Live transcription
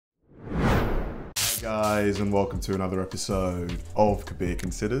Guys, and welcome to another episode of Kabir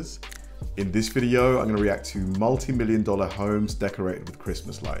Considers. In this video, I'm going to react to multi-million-dollar homes decorated with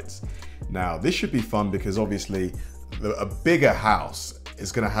Christmas lights. Now, this should be fun because obviously a bigger house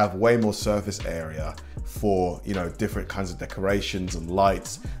is going to have way more surface area for, you know, different kinds of decorations and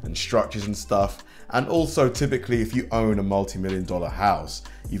lights and structures and stuff. And also, typically, if you own a multi-million-dollar house,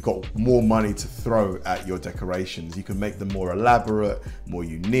 you've got more money to throw at your decorations. You can make them more elaborate, more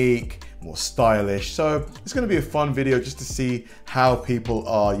unique, more stylish. So it's going to be a fun video just to see how people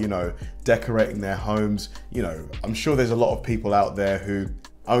are, you know, decorating their homes. You know, I'm sure there's a lot of people out there who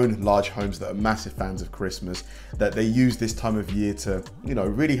own large homes that are massive fans of Christmas, that they use this time of year to, you know,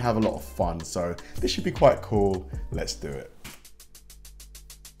 really have a lot of fun. So this should be quite cool. Let's do it.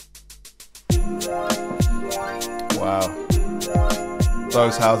 Wow,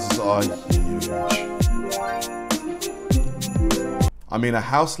 those houses are huge. I mean, a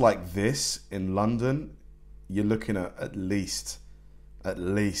house like this in London, you're looking at least,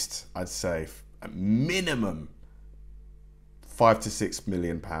 I'd say, a minimum £5 to £6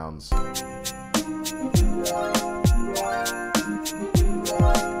 million.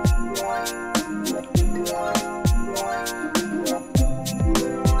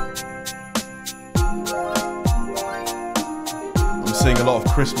 I'm seeing a lot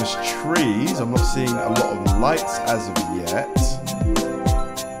of Christmas trees. I'm not seeing a lot of lights as of yet.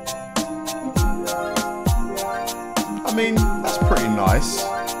 I mean, that's pretty nice.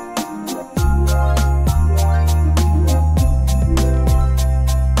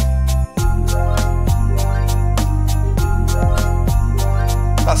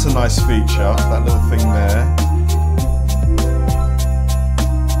 That's a nice feature, that little thing there.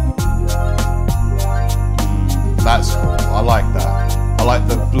 That's cool, I like that. I like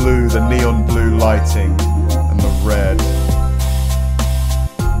the blue, the neon blue lighting and the red.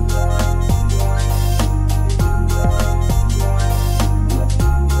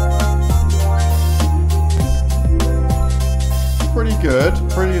 Pretty good,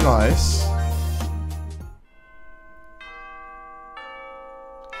 pretty nice.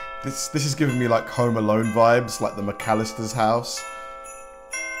 This is giving me like Home Alone vibes, like the McAllister's house.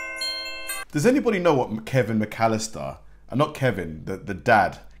 Does anybody know what Kevin McAllister, not Kevin, the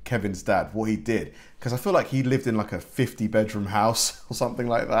dad, Kevin's dad, what he did? Because I feel like he lived in like a 50-bedroom house or something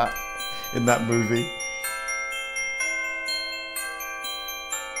like that in that movie.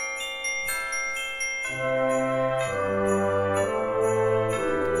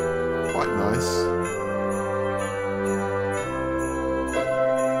 Quite nice.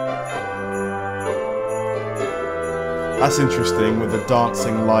 That's interesting with the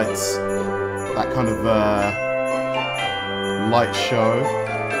dancing lights, that kind of light show.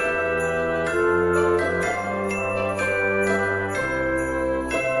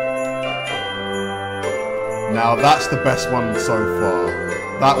 Now that's the best one so far.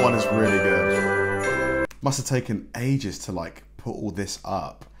 That one is really good. Must have taken ages to like put all this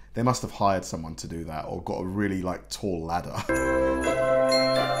up. They must have hired someone to do that or got a really like tall ladder.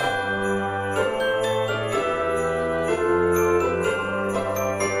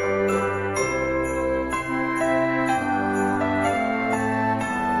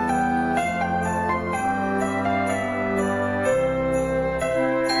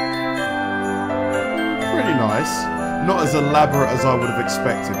 Pretty nice. Not as elaborate as I would have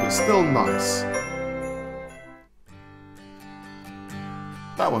expected, but still nice.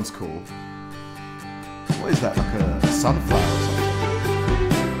 That one's cool. What is that, like a sunflower or something?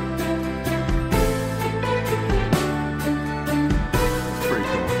 It's pretty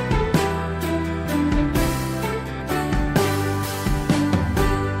cool.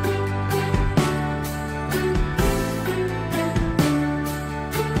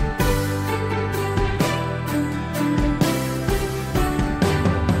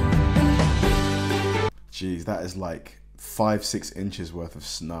 Jeez, that is like 5-6 inches worth of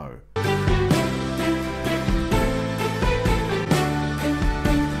snow.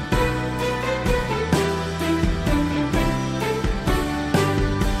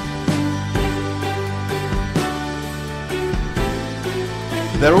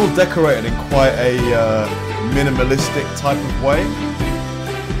 They're all decorated in quite a minimalistic type of way.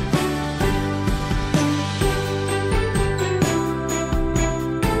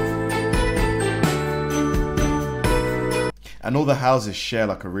 And all the houses share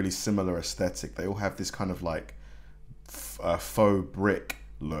like a really similar aesthetic. They all have this kind of like faux brick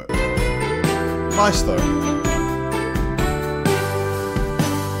look. Nice though.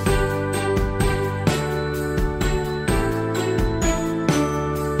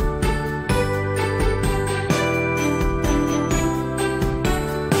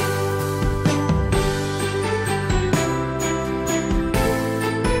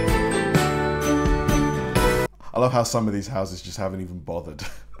 love how some of these houses just haven't even bothered.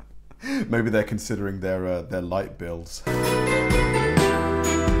 Maybe they're considering their light bills.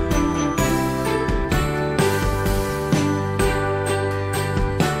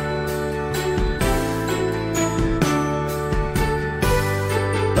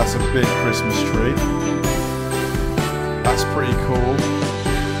 That's a big Christmas tree. That's pretty cool.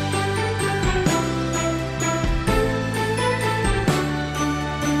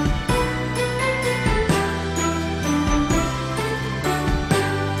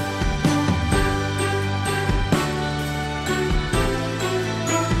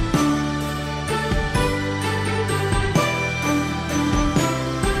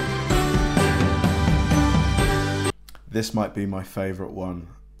 This might be my favorite one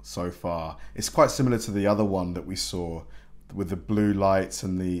so far. It's quite similar to the other one that we saw with the blue lights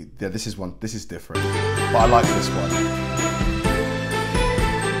and this is different, but I like this one.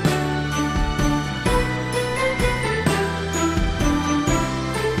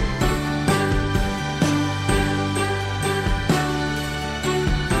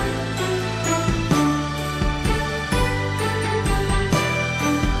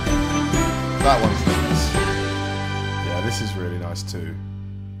 That one's nice. Yeah, this is really nice too.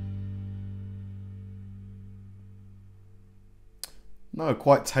 No,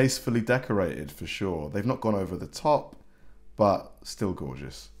 quite tastefully decorated for sure. They've not gone over the top, but still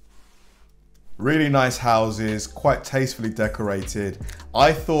gorgeous. Really nice houses, quite tastefully decorated.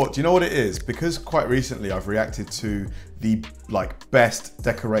 I thought, do you know what it is? Because quite recently I've reacted to the best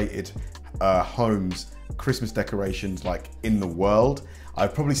decorated homes, Christmas decorations in the world. I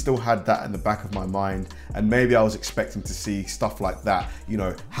probably still had that in the back of my mind, and maybe I was expecting to see stuff like that, you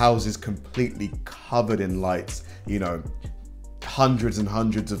know, houses completely covered in lights, you know, hundreds and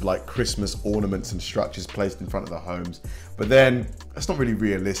hundreds of Christmas ornaments and structures placed in front of the homes. But then that's not really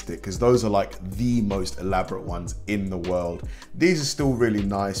realistic, because those are the most elaborate ones in the world. These are still really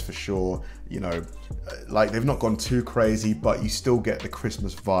nice for sure, you know, they've not gone too crazy, but you still get the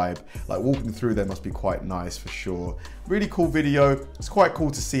Christmas vibe. Walking through there must be quite nice for sure. Really cool video. It's quite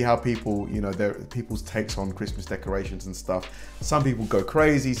cool to see how people, you know, people's takes on Christmas decorations and stuff. Some people go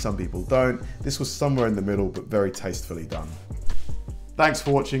crazy, some people don't. This was somewhere in the middle, but very tastefully done. Thanks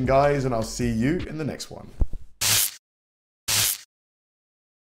for watching, guys, and I'll see you in the next one.